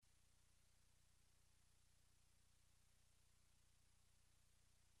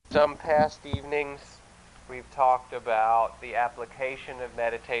Some past evenings, we've talked about the application of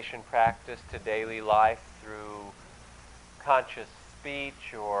meditation practice to daily life through conscious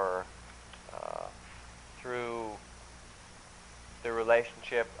speech or uh, through the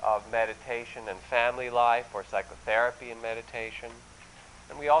relationship of meditation and family life or psychotherapy and meditation.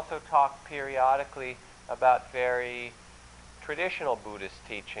 And we also talked periodically about very traditional Buddhist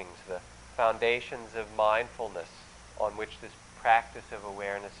teachings, the foundations of mindfulness on which this practice of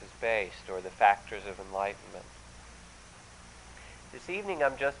awareness is based, or the factors of enlightenment. This evening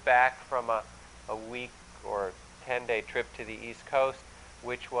I'm just back from a week or 10-day trip to the East Coast,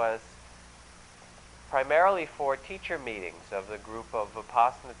 which was primarily for teacher meetings of the group of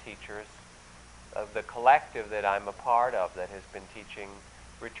Vipassana teachers of the collective that I'm a part of that has been teaching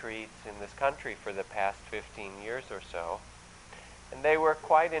retreats in this country for the past 15 years or so. And they were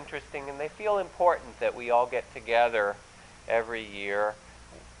quite interesting, and they feel important that we all get together every year.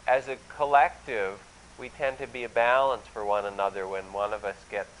 As a collective, we tend to be a balance for one another. When one of us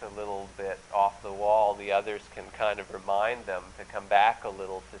gets a little bit off the wall, the others can kind of remind them to come back a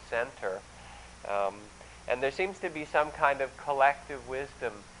little to center. And there seems to be some kind of collective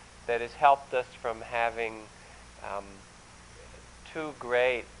wisdom that has helped us from having too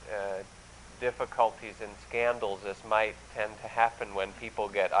great difficulties and scandals as might tend to happen when people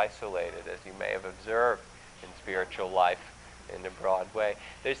get isolated, as you may have observed in spiritual life in a broad way.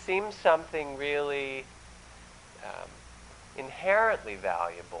 There seems something really inherently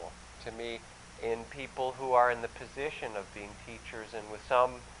valuable to me in people who are in the position of being teachers and with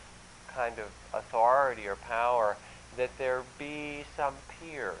some kind of authority or power, that there be some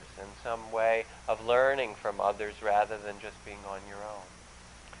peers and some way of learning from others rather than just being on your own.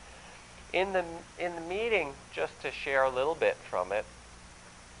 In the meeting, just to share a little bit from it,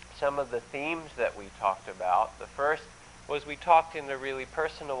 some of the themes that we talked about. The first was we talked in a really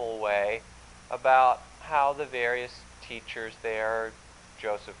personal way about how the various teachers there,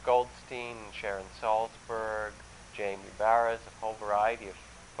 Joseph Goldstein, Sharon Salzberg, Jamie Barras, a whole variety of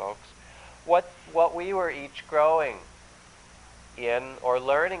folks, what we were each growing in or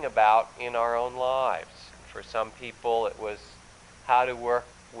learning about in our own lives. For some people, it was how to work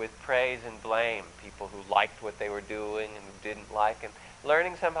with praise and blame, people who liked what they were doing and who didn't like, and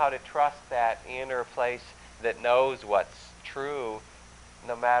learning somehow to trust that inner place that knows what's true,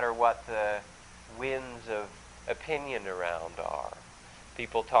 no matter what the winds of opinion around are.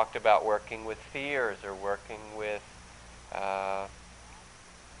 People talked about working with fears or working with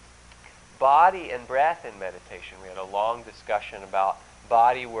body and breath in meditation. We had a long discussion about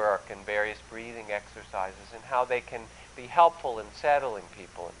body work and various breathing exercises and how they can be helpful in settling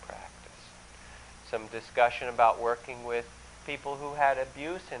people in practice. Some discussion about working with people who had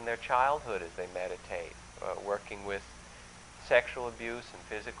abuse in their childhood as they meditate, working with sexual abuse and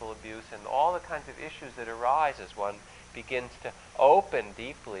physical abuse and all the kinds of issues that arise as one begins to open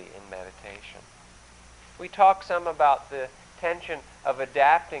deeply in meditation. We talked some about the tension of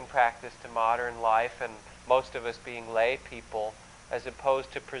adapting practice to modern life and most of us being lay people as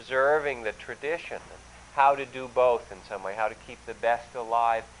opposed to preserving the tradition and how to do both in some way, how to keep the best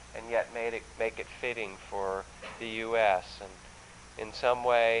alive and yet make it fitting for the U.S. and in some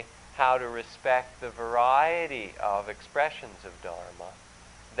way how to respect the variety of expressions of Dharma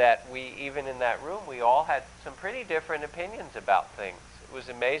that we, even in that room, we all had some pretty different opinions about things. It was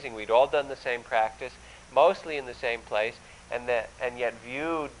amazing. We'd all done the same practice, mostly in the same place, and yet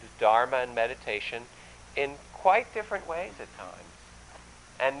viewed Dharma and meditation in quite different ways at times.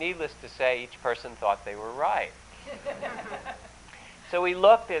 And needless to say, each person thought they were right. So we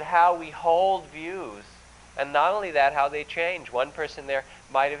looked at how we hold views, and not only that, how they change. One person there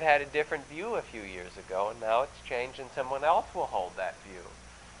might have had a different view a few years ago, and now it's changed and someone else will hold that view.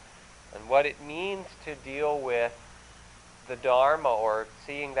 And what it means to deal with the Dharma, or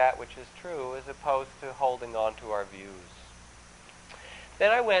seeing that which is true, as opposed to holding on to our views.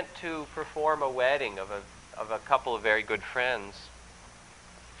 Then I went to perform a wedding of a couple of very good friends.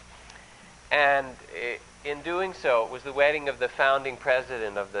 And in doing so, it was the wedding of the founding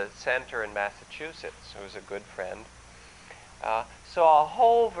president of the center in Massachusetts, who was a good friend. So a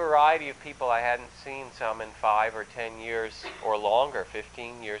whole variety of people I hadn't seen, some in 5 or 10 years or longer,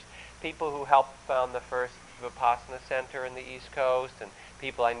 15 years. People who helped found the first Vipassana center in the East Coast, and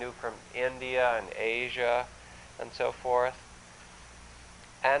people I knew from India and Asia and so forth.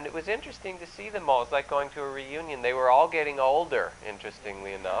 And it was interesting to see them all. It was like going to a reunion. They were all getting older,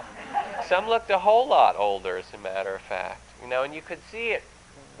 interestingly enough. Some looked a whole lot older, as a matter of fact. And you could see it,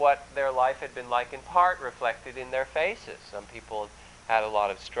 what their life had been like, in part reflected in their faces. Some people had a lot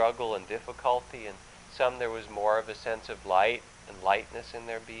of struggle and difficulty, and some there was more of a sense of light and lightness in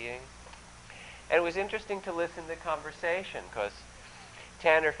their being. And it was interesting to listen to conversation, because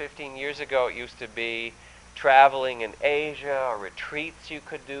 10 or 15 years ago it used to be traveling in Asia, or retreats you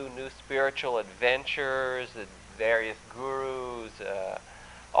could do, new spiritual adventures, the various gurus,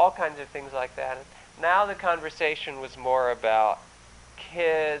 all kinds of things like that. And now the conversation was more about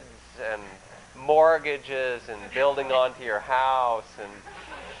kids and mortgages and building onto your house and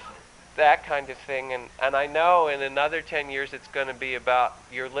that kind of thing. And I know in another 10 years it's going to be about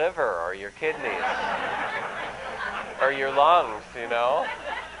your liver or your kidneys or your lungs, you know.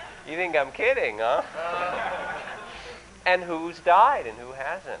 You think I'm kidding, huh? And who's died and who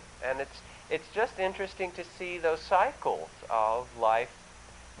hasn't. And it's just interesting to see those cycles of life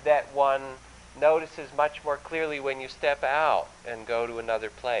that one notices much more clearly when you step out and go to another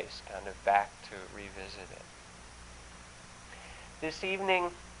place, kind of back to revisit it. This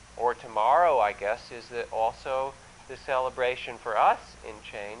evening, or tomorrow, I guess, is also the celebration for us in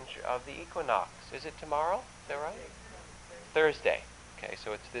change of the equinox. Is it tomorrow? Is that right? Thursday. Okay,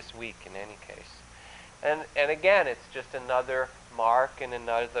 so it's this week in any case. And again, it's just another mark and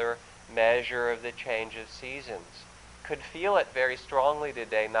another measure of the change of seasons. Could feel it very strongly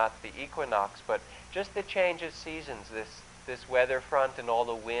today, not the equinox, but just the change of seasons, this weather front and all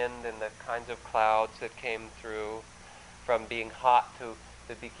the wind and the kinds of clouds that came through, from being hot to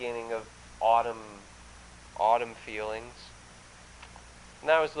the beginning of autumn feelings. And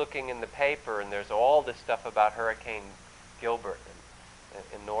I was looking in the paper, and there's all this stuff about Hurricane Gilbert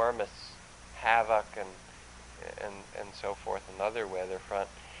and enormous havoc and so forth, another weather front.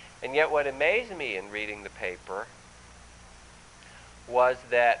 And yet what amazed me in reading the paper was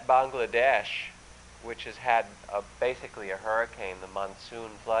that Bangladesh, which has had basically a hurricane, the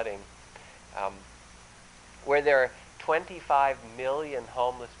monsoon flooding, where there are 25 million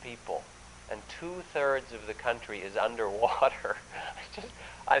homeless people and 2/3 of the country is underwater.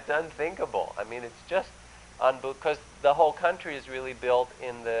 It's unthinkable. I mean, it's just because the whole country is really built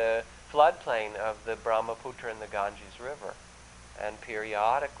in the floodplain of the Brahmaputra and the Ganges River. And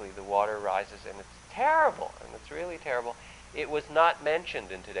periodically the water rises, and it's terrible, and it's really terrible. It was not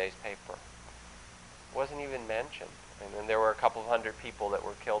mentioned in today's paper. It wasn't even mentioned. And then there were a couple of hundred people that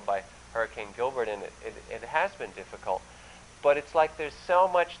were killed by Hurricane Gilbert, and it has been difficult. But it's like there's so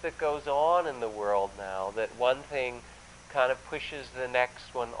much that goes on in the world now that one thing kind of pushes the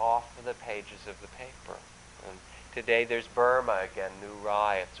next one off of the pages of the paper. And today there's Burma again, new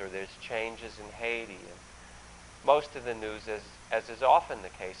riots, or there's changes in Haiti. And most of the news, as is often the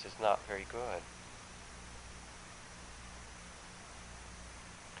case, is not very good.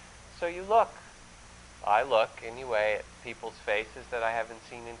 So I look anyway at people's faces that I haven't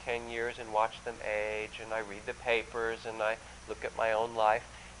seen in 10 years and watch them age, and I read the papers and I look at my own life,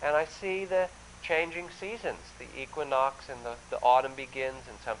 and I see the changing seasons, the equinox, and the autumn begins,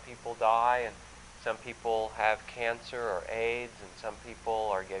 and some people die, and some people have cancer or AIDS, and some people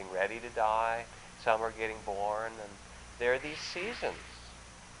are getting ready to die, some are getting born, and there are these seasons.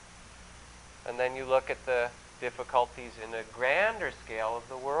 And then you look at the difficulties in a grander scale of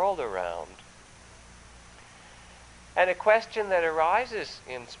the world around. And a question that arises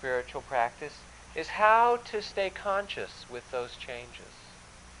in spiritual practice is how to stay conscious with those changes.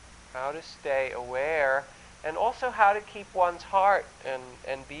 How to stay aware, and also how to keep one's heart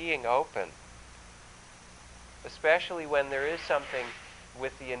and being open. Especially when there is something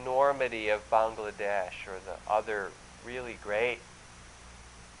with the enormity of Bangladesh or the other really great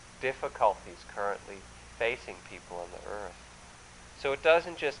difficulties currently facing people on the earth. So it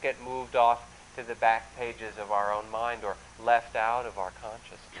doesn't just get moved off to the back pages of our own mind or left out of our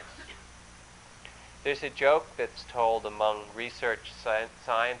consciousness. There's a joke that's told among research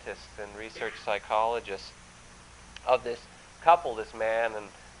scientists and research psychologists of this couple, this man and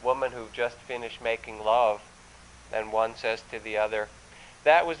woman who've just finished making love, and one says to the other,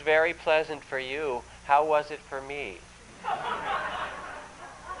 "That was very pleasant for you. How was it for me?"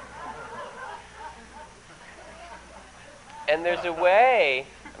 And there's a way,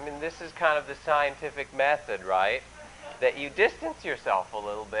 I mean, this is kind of the scientific method, right? That you distance yourself a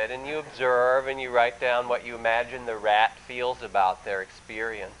little bit and you observe and you write down what you imagine the rat feels about their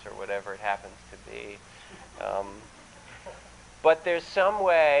experience or whatever it happens to be. But there's some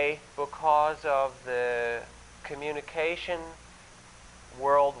way, because of the communication,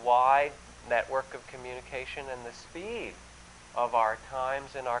 worldwide network of communication, and the speed of our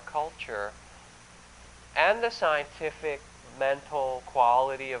times and our culture, and the scientific mental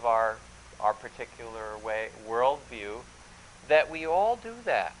quality of our particular worldview, that we all do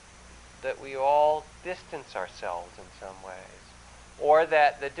that we all distance ourselves in some ways, or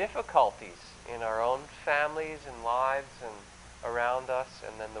that the difficulties in our own families and lives and around us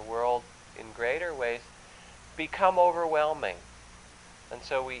and then the world in greater ways become overwhelming. And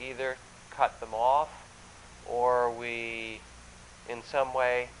so we either cut them off or we, in some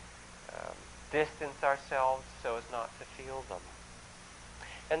way, distance ourselves so as not to feel them.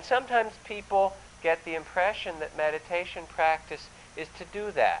 And sometimes people get the impression that meditation practice is to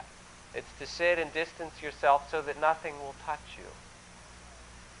do that. It's to sit and distance yourself so that nothing will touch you.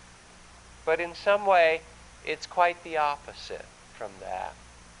 But in some way, it's quite the opposite from that.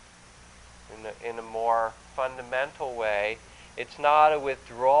 In a more fundamental way, it's not a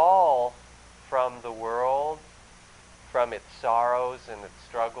withdrawal from the world, from its sorrows and its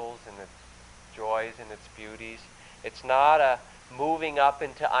struggles and its joys and its beauties. It's not a moving up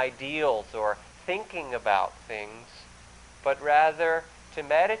into ideals or thinking about things, but rather to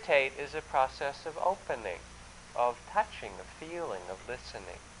meditate is a process of opening, of touching, of feeling, of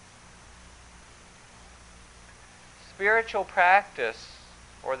listening. Spiritual practice,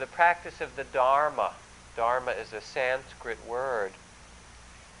 or the practice of the Dharma. Dharma is a Sanskrit word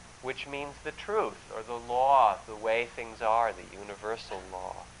which means the truth or the law, the way things are, the universal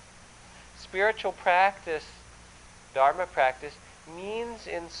law. Spiritual practice, Dharma practice, means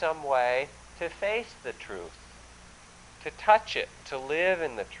in some way to face the truth, to touch it, to live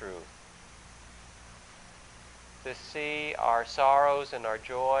in the truth, to see our sorrows and our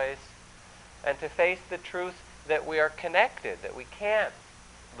joys, and to face the truth that we are connected, that we can't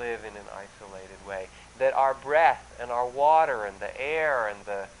live in an isolated way, that our breath and our water and the air and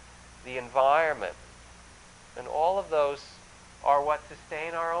the environment and all of those are what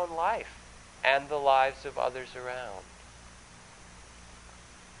sustain our own life and the lives of others around.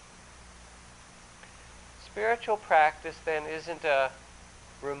 Spiritual practice then isn't a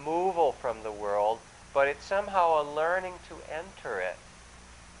removal from the world, but it's somehow a learning to enter it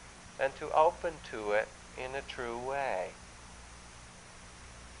and to open to it in a true way.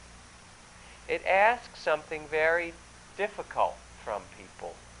 It asks something very difficult from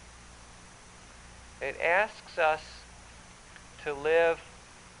people. It asks us to live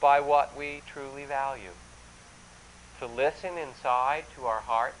by what we truly value, to listen inside to our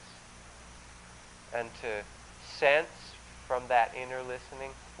hearts and to sense from that inner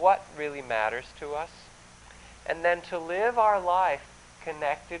listening what really matters to us, and then to live our life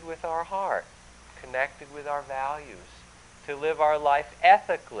connected with our heart, connected with our values, to live our life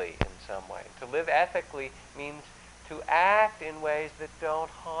ethically in some way. To live ethically means to act in ways that don't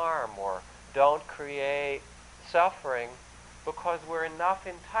harm or don't create suffering, because we're enough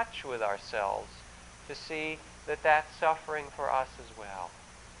in touch with ourselves to see that that's suffering for us as well.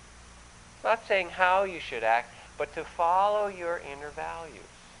 I'm not saying how you should act, but to follow your inner values.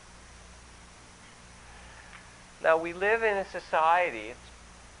 Now, we live in a society, it's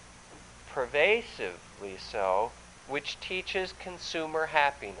pervasively so, which teaches consumer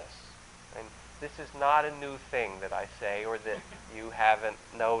happiness. And this is not a new thing that I say or that you haven't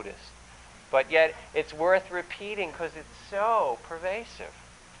noticed. But yet, it's worth repeating because it's so pervasive.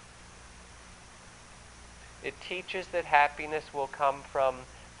 It teaches that happiness will come from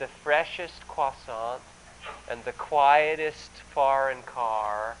the freshest croissant and the quietest foreign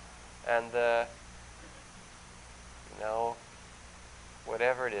car and the,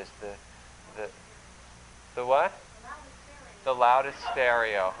 whatever it is, the what? The loudest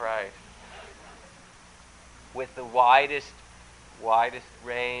stereo, right. With the widest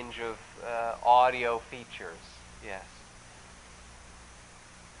range of audio features, yes.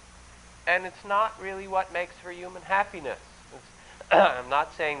 And it's not really what makes for human happiness. I'm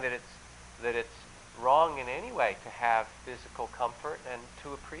not saying that it's wrong in any way to have physical comfort and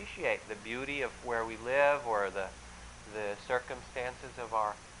to appreciate the beauty of where we live or the circumstances of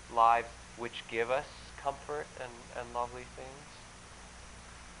our lives which give us comfort and lovely things.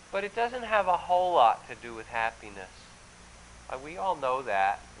 But it doesn't have a whole lot to do with happiness. We all know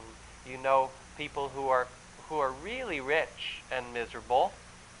that. You know people who are really rich and miserable,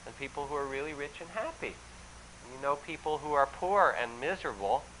 and people who are really rich and happy. You know people who are poor and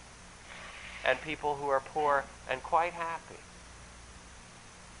miserable, and people who are poor and quite happy.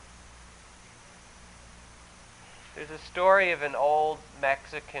 There's a story of an old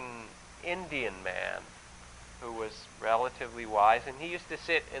Mexican Indian man who was relatively wise, and he used to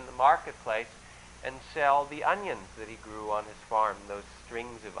sit in the marketplace and sell the onions that he grew on his farm, those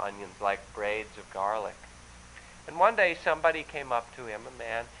strings of onions like braids of garlic. And one day somebody came up to him, a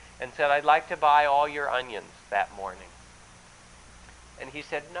man, and said, "I'd like to buy all your onions that morning." And he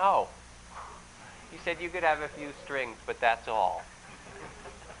said, "No." He said, "You could have a few strings, but that's all."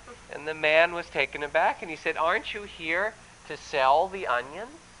 And the man was taken aback, and he said, "Aren't you here to sell the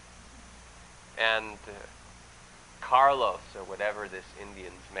onions?" And Carlos, or whatever this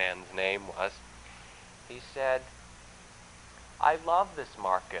Indian man's name was, he said, I love this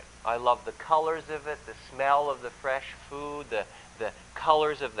market. I love the colors of it, the smell of the fresh food, the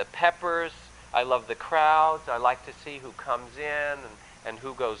colors of the peppers. I love the crowds. I like to see who comes in and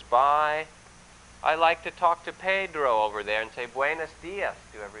who goes by. I like to talk to Pedro over there and say buenos dias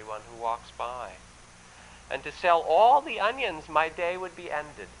to everyone who walks by. And to sell all the onions, my day would be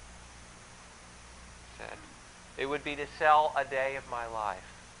ended. He said, it would be to sell a day of my life.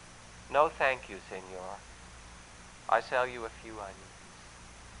 No, thank you, senor. I sell you a few onions.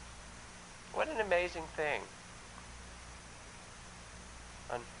 What an amazing thing.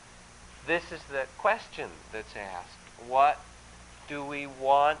 And this is the question that's asked. What do we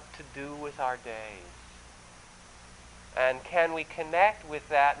want to do with our days? And can we connect with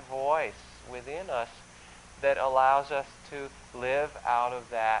that voice within us that allows us to live out of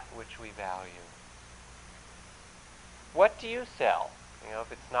that which we value? What do you sell? You know,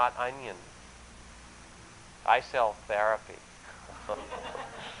 if it's not onions. I sell therapy.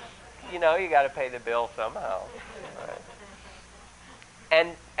 You know, you got to pay the bill somehow. Right?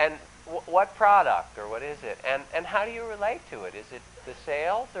 And what product, or what is it? And how do you relate to it? Is it the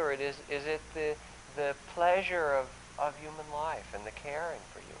sales, or is it the pleasure of human life and the caring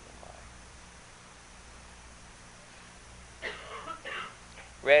for human life?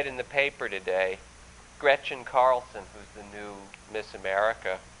 Read in the paper today, Gretchen Carlson, who's the new Miss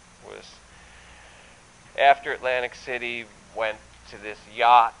America, was after Atlantic City, went to this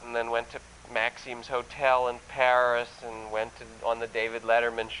yacht and then went to Maxime's Hotel in Paris and went on the David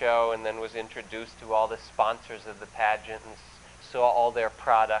Letterman show and then was introduced to all the sponsors of the pageant and saw all their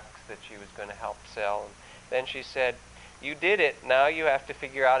products that she was going to help sell. And then she said, you did it, now you have to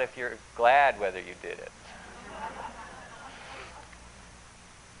figure out if you're glad whether you did it.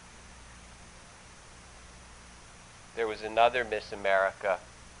 There was another Miss America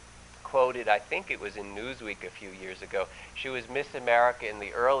quoted, I think it was in Newsweek a few years ago. She was Miss America in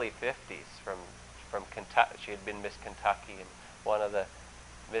the early 50s from Kentucky. She had been Miss Kentucky, and one of the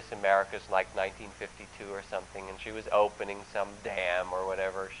Miss Americas like 1952 or something, and she was opening some dam or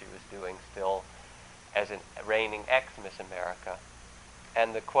whatever she was doing still as a reigning ex-Miss America.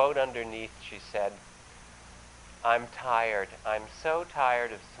 And the quote underneath, she said, I'm tired. I'm so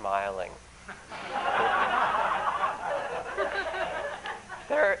tired of smiling.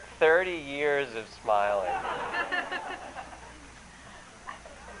 30 years of smiling.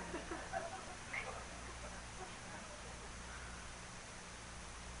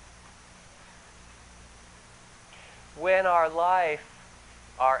 When our life,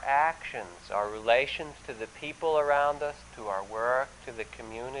 our actions, our relations to the people around us, to our work, to the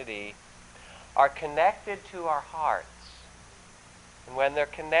community, are connected to our hearts, and when they're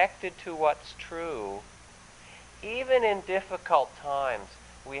connected to what's true, even in difficult times,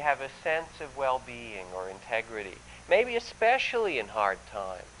 we have a sense of well-being or integrity, maybe especially in hard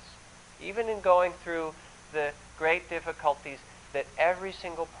times, even in going through the great difficulties that every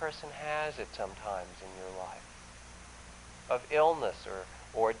single person has at some times in your life, of illness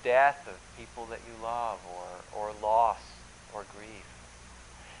or death of people that you love, or loss or grief.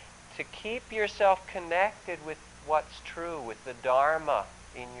 To keep yourself connected with what's true, with the Dharma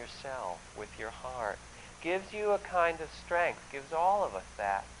in yourself, with your heart, gives you a kind of strength, gives all of us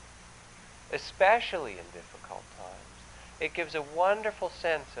that, especially in difficult times. It gives a wonderful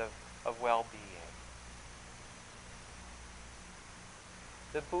sense of well-being.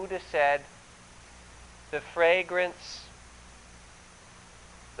 The Buddha said, the fragrance,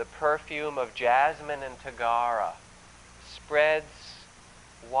 the perfume of jasmine and tagara spreads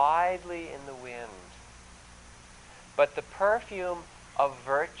widely in the wind, but the perfume of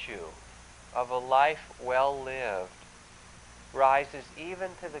virtue, of a life well lived, rises even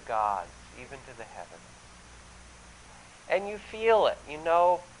to the gods, even to the heavens. And you feel it. You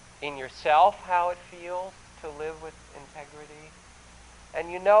know in yourself how it feels to live with integrity. And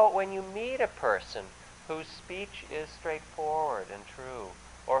you know it when you meet a person whose speech is straightforward and true,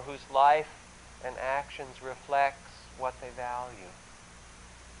 or whose life and actions reflects what they value.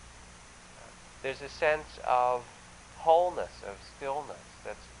 There's a sense of wholeness, of stillness,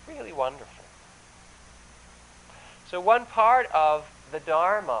 that's really wonderful. So one part of the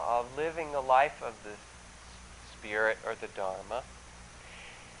Dharma, of living the life of the Spirit or the Dharma,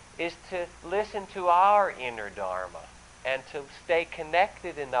 is to listen to our inner Dharma and to stay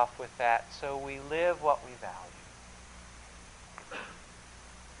connected enough with that so we live what we value.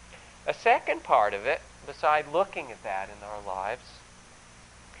 A second part of it, beside looking at that in our lives,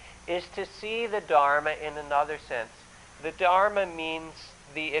 is to see the Dharma in another sense. The Dharma means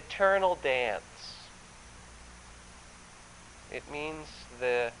the eternal dance. It means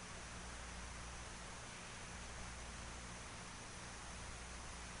the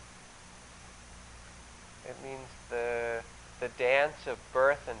the dance of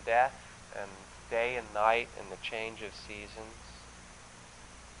birth and death and day and night and the change of seasons.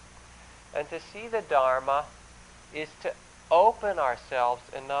 And to see the Dharma is to open ourselves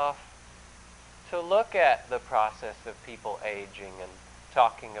enough to look at the process of people aging and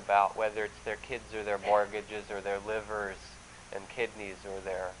talking about whether it's their kids or their mortgages or their livers and kidneys or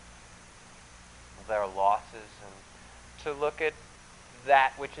their losses, and to look at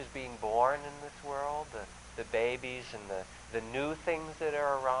that which is being born in this world, the babies and the new things that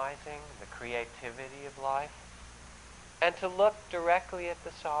are arising, the creativity of life, and to look directly at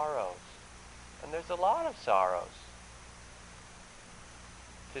the sorrows. And there's a lot of sorrows.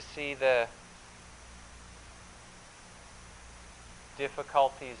 To see the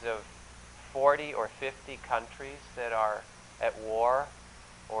difficulties of 40 or 50 countries that are at war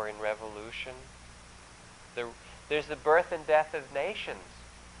or in revolution. There's the birth and death of nations,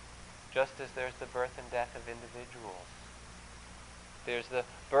 just as there's the birth and death of individuals. There's the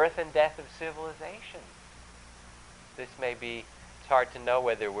birth and death of civilization. This may be, it's hard to know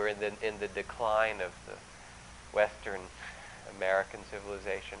whether we're in the decline of the Western American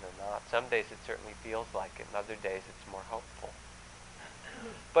civilization or not. Some days it certainly feels like it, and other days it's more hopeful.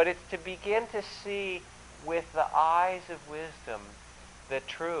 But it's to begin to see with the eyes of wisdom the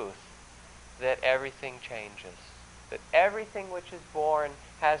truth that everything changes, that everything which is born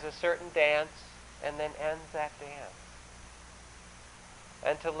has a certain dance and then ends that dance.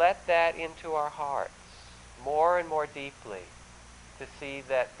 And to let that into our hearts more and more deeply, to see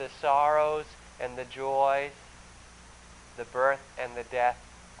that the sorrows and the joys, the birth and the death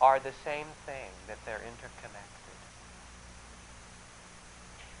are the same thing, that they're interconnected.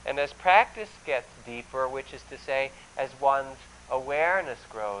 And as practice gets deeper, which is to say, as one's awareness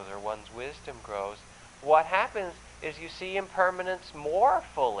grows or one's wisdom grows, what happens is you see impermanence more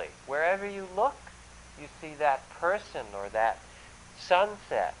fully. Wherever you look, you see that person or that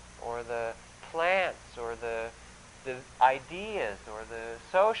sunset or the plants or the ideas or the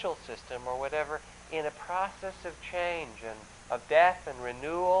social system or whatever in a process of change and of death and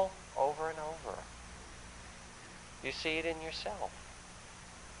renewal over and over. You see it in yourself,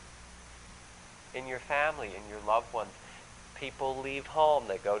 in your family, in your loved ones. People leave home,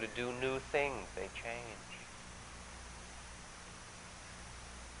 they go to do new things, they change.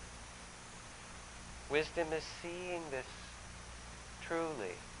 Wisdom is seeing this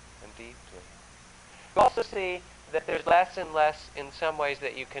truly and deeply. You also see that there's less and less in some ways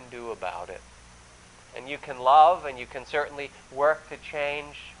that you can do about it. And you can love and you can certainly work to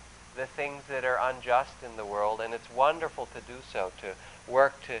change the things that are unjust in the world, and it's wonderful to do so, to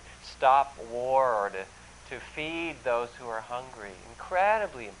work to stop war or to feed those who are hungry.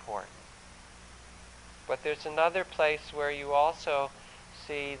 Incredibly important. But there's another place where you also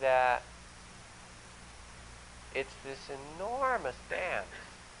see that it's this enormous dance,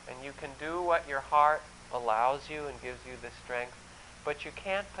 and you can do what your heart allows you and gives you the strength, but you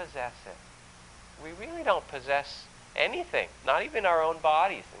can't possess it. We really don't possess anything, not even our own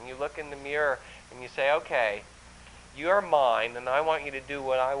bodies. And you look in the mirror and you say, okay, you're mine and I want you to do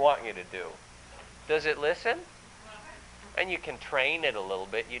what I want you to do. Does it listen? And you can train it a little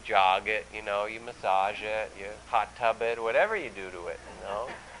bit. You jog it, you massage it, you hot tub it, whatever you do to it,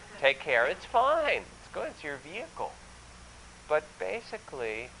 Take care. It's fine. It's good. It's your vehicle. But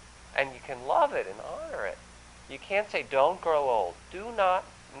basically, and you can love it and honor it. You can't say, don't grow old. Do not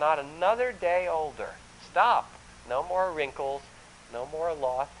another day older. Stop. No more wrinkles. No more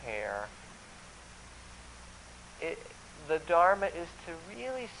lost hair. The Dharma is to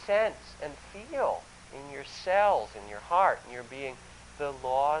really sense and feel in your cells, in your heart, in your being, the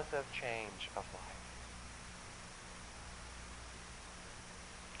laws of change of life.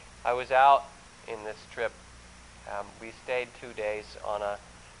 I was out in this trip. We stayed 2 days on a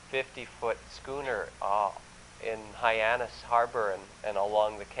 50-foot schooner in Hyannis Harbor and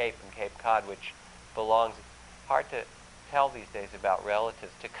along the Cape in Cape Cod, which belongs, hard to tell these days about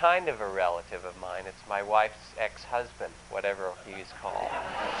relatives, to kind of a relative of mine. It's my wife's ex-husband, whatever he's called.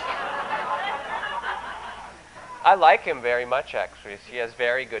 I like him very much, actually. He has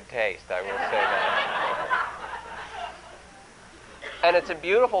very good taste, I will say that. And it's a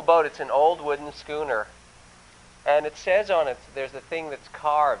beautiful boat. It's an old wooden schooner. And it says on it, there's a thing that's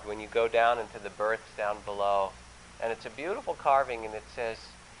carved when you go down into the berths down below. And it's a beautiful carving, and it says,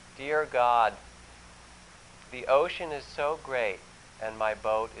 "Dear God, the ocean is so great, and my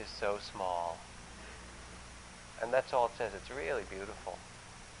boat is so small." And that's all it says. It's really beautiful.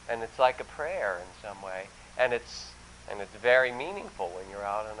 And it's like a prayer in some way. And it's And it's very meaningful when you're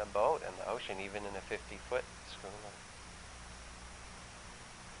out on a boat in the ocean, even in a 50-foot schooner.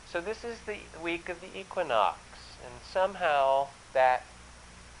 So this is the week of the equinox, and somehow that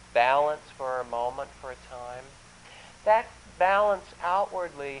balance for a moment, for a time, that balance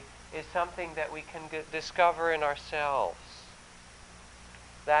outwardly is something that we can discover in ourselves.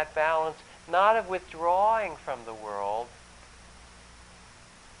 That balance, not of withdrawing from the world,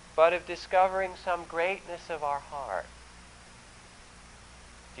 but of discovering some greatness of our heart.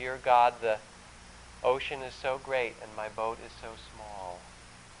 Dear God, the ocean is so great and my boat is so small.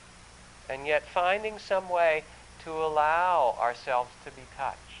 And yet finding some way to allow ourselves to be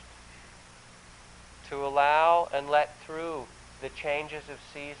touched, to allow and let through the changes of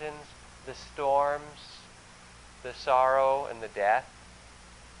seasons, the storms, the sorrow and the death,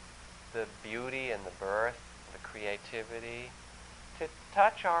 the beauty and the birth, the creativity, to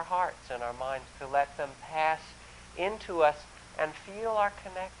touch our hearts and our minds, to let them pass into us and feel our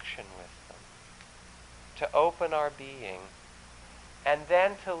connection with them, to open our being, and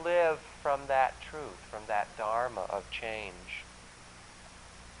then to live from that truth, from that dharma of change.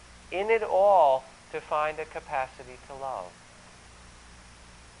 In it all, to find a capacity to love,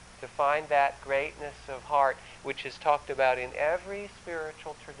 to find that greatness of heart which is talked about in every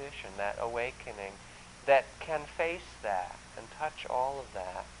spiritual tradition, that awakening that can face that and touch all of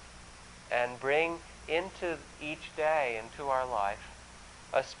that and bring into each day, into our life,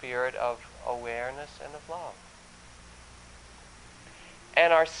 a spirit of awareness and of love.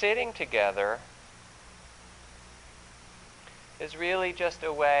 And our sitting together is really just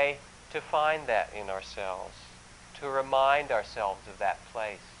a way to find that in ourselves, to remind ourselves of that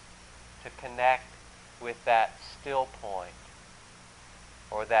place, to connect with that still point,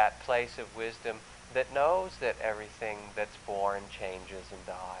 or that place of wisdom that knows that everything that's born changes and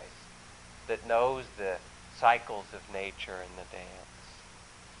dies, that knows the cycles of nature and the dance.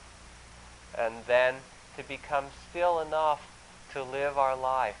 And then to become still enough to live our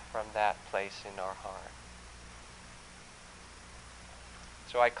life from that place in our heart.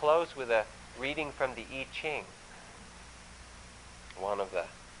 So I close with a reading from the I Ching, one of the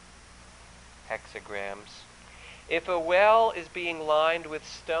hexagrams. If a well is being lined with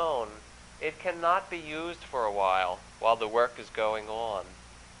stone, it cannot be used for a while the work is going on.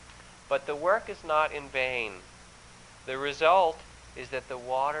 But the work is not in vain. The result is that the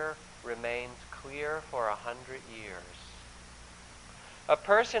water remains clear for 100 years. A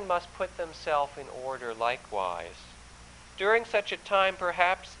person must put themselves in order likewise. During such a time,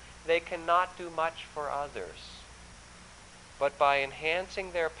 perhaps they cannot do much for others. But by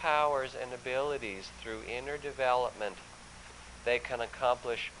enhancing their powers and abilities through inner development, they can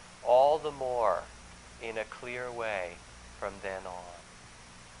accomplish all the more in a clear way from then on.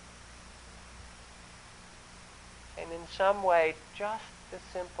 And in some way, just the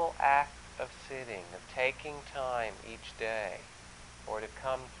simple act of sitting, of taking time each day, or to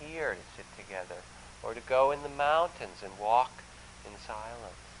come here to sit together, or to go in the mountains and walk in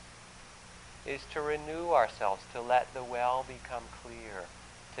silence, is to renew ourselves, to let the well become clear,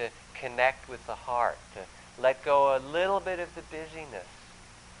 to connect with the heart, to let go a little bit of the busyness,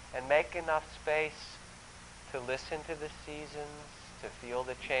 and make enough space to listen to the seasons, to feel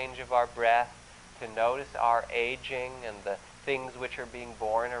the change of our breath, to notice our aging and the things which are being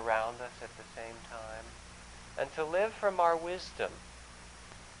born around us at the same time, and to live from our wisdom,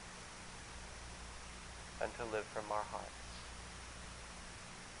 and to live from our hearts.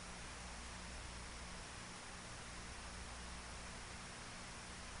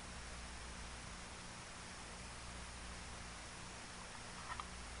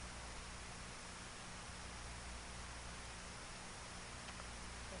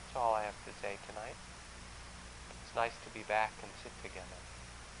 That's all I have to say tonight. It's nice to be back and sit together.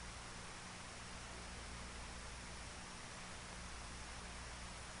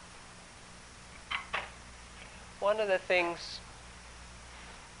 One of the things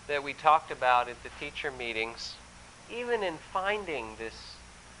that we talked about at the teacher meetings, even in finding this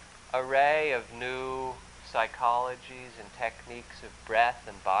array of new psychologies and techniques of breath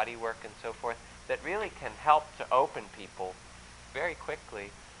and body work and so forth that really can help to open people very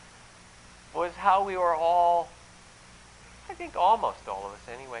quickly, was how we were all, I think almost all of us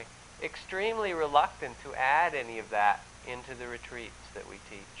anyway, extremely reluctant to add any of that into the retreats that we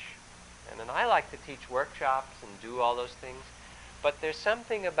teach. And I like to teach workshops and do all those things, but there's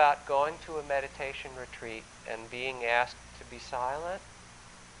something about going to a meditation retreat and being asked to be silent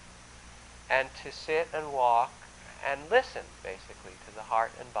and to sit and walk and listen, basically, to the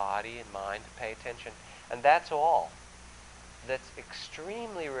heart and body and mind, to pay attention. And that's all. That's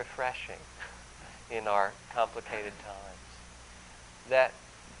extremely refreshing. in our complicated times. That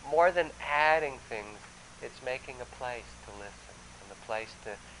more than adding things, it's making a place to listen and a place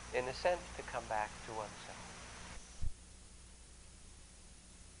to, in a sense, to come back to oneself.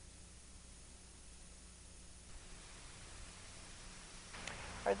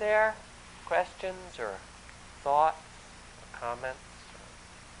 Are there questions or thoughts or comments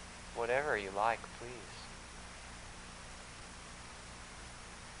or whatever you like, please?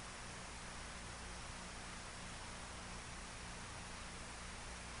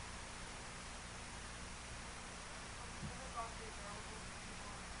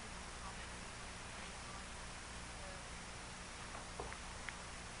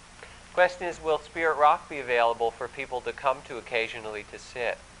 Question is, will Spirit Rock be available for people to come to occasionally to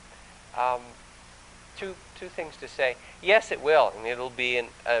sit? Two things to say. Yes, it will, and it'll be in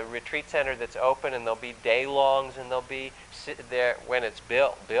a retreat center that's open, and there'll be day-longs, and they'll be there when it's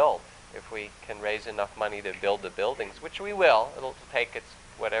built. If we can raise enough money to build the buildings, which we will. It'll take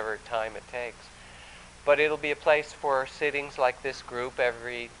whatever time it takes. But it'll be a place for sittings like this group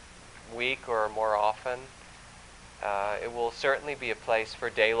every week or more often. It will certainly be a place for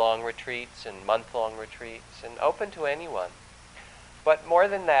day-long retreats and month-long retreats, and open to anyone. But more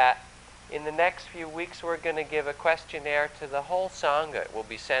than that, in the next few weeks we're going to give a questionnaire to the whole Sangha. It will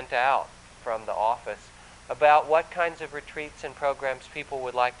be sent out from the office about what kinds of retreats and programs people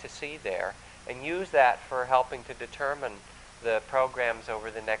would like to see there, and use that for helping to determine the programs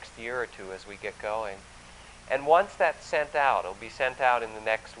over the next year or two as we get going. And once that's sent out, it'll be sent out in the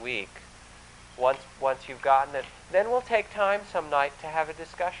next week. Once you've gotten it, then we'll take time some night to have a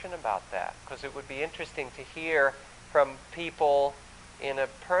discussion about that, because it would be interesting to hear from people in a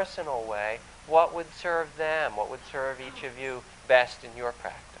personal way what would serve them, what would serve each of you best in your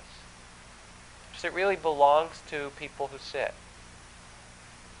practice. Because it really belongs to people who sit.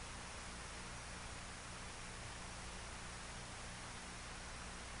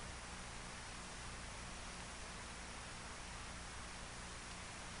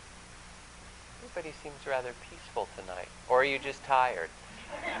 Everybody seems rather peaceful tonight. Or are you just tired?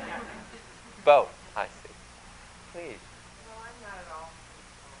 Both, I see. Please. No, I'm not at all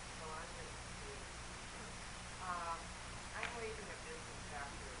peaceful, so I'm going to speak. I'm leaving a business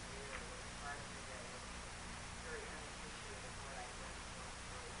after a year with a partner that is very unappreciative of what I went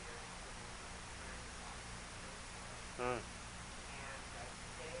for a year, including my learning about my Mm. And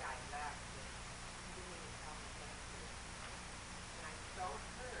today I left, and he didn't even tell me thank you. And I'm so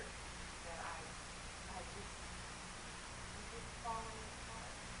hurt that I'm just falling apart.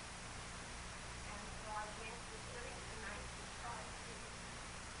 And so I came to sitting tonight to try to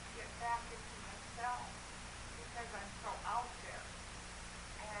get back into myself because I'm so out there.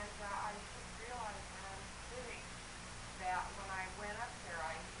 And I just realized when I was sitting that when I went up there,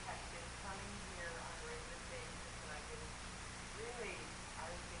 I had been coming here on a regular basis, and I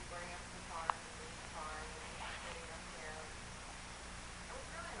was being going up to the farm and being fine and just sitting up there. I was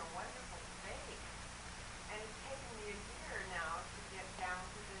really in a wonderful state. And it's taken me a year now to get down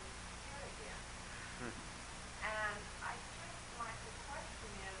to this here again. And the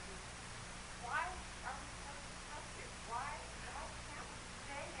question is why are we so destructive? Why can't we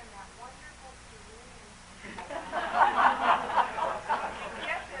stay in that wonderful serene we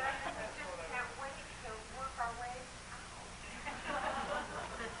get there and then we just can't wait to work our way out?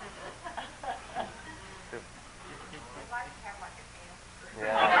 I'd like to have like an answer.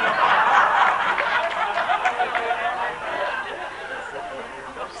 Yeah.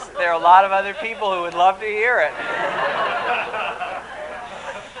 There are a lot of other people who would love to hear it.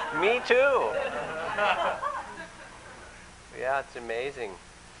 Me too. Yeah, it's amazing.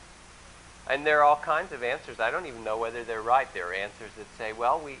 And there are all kinds of answers. I don't even know whether they're right. There are answers that say,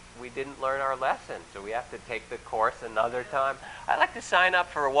 well, we didn't learn our lesson, so we have to take the course another time. I'd like to sign up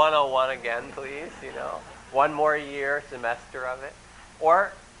for 101 again, please, one more year, semester of it.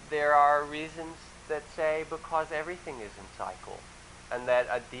 Or there are reasons that say because everything is in cycle, and that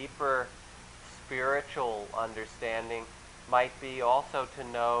a deeper spiritual understanding might be also to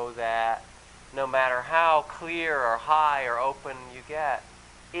know that no matter how clear or high or open you get,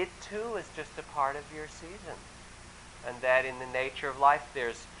 it too is just a part of your season. And that in the nature of life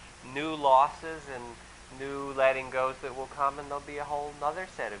there's new losses and new letting goes that will come, and there'll be a whole other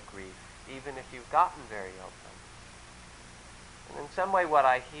set of grief, even if you've gotten very open. And in some way what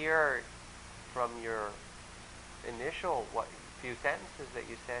I hear from your initial few sentences that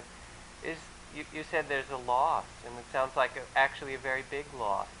you said is you said there's a loss, and it sounds like actually a very big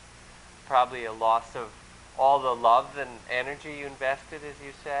loss. Probably a loss of all the love and energy you invested, as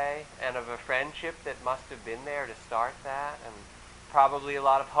you say, and of a friendship that must have been there to start that, and probably a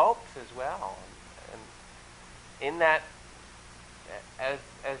lot of hopes as well. in that, as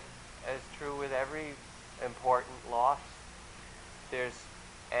as as true with every important loss, there's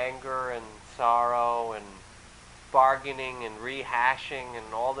anger and sorrow and bargaining and rehashing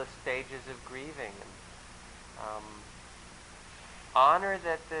and all the stages of grieving. And honor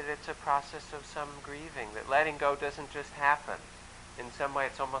that it's a process of some grieving, that letting go doesn't just happen. In some way,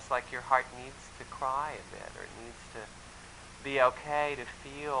 it's almost like your heart needs to cry a bit, or it needs to be okay to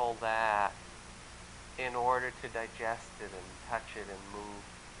feel that in order to digest it and touch it and move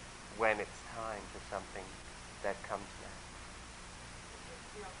when it's time to something that comes next. It just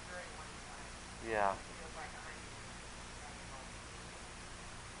feels very one-sided. Yeah. It feels like I'm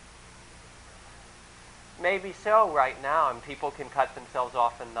Maybe so right now, and people can cut themselves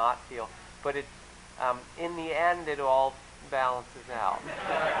off and not feel, but in the end, it all balances out.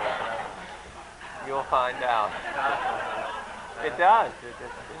 You'll find out. It does.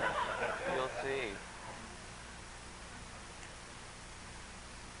 You'll see.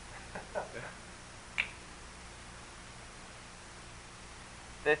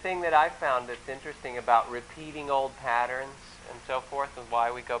 The thing that I found that's interesting about repeating old patterns and so forth, and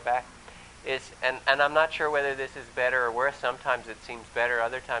why we go back, is, and I'm not sure whether this is better or worse. Sometimes it seems better,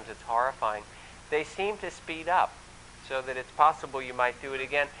 other times it's horrifying. They seem to speed up, so that it's possible you might do it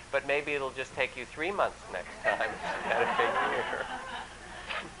again, but maybe it'll just take you 3 months next time instead of a year.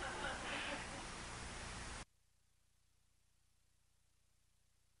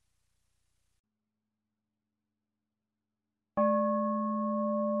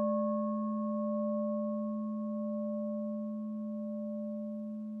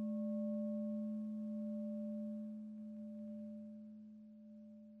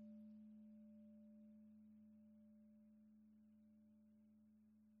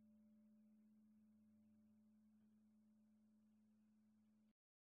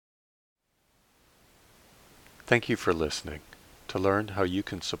 Thank you for listening. To learn how you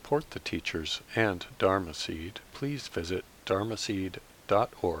can support the teachers and Dharma Seed, please visit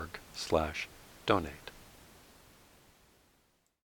dharmaseed.org/donate.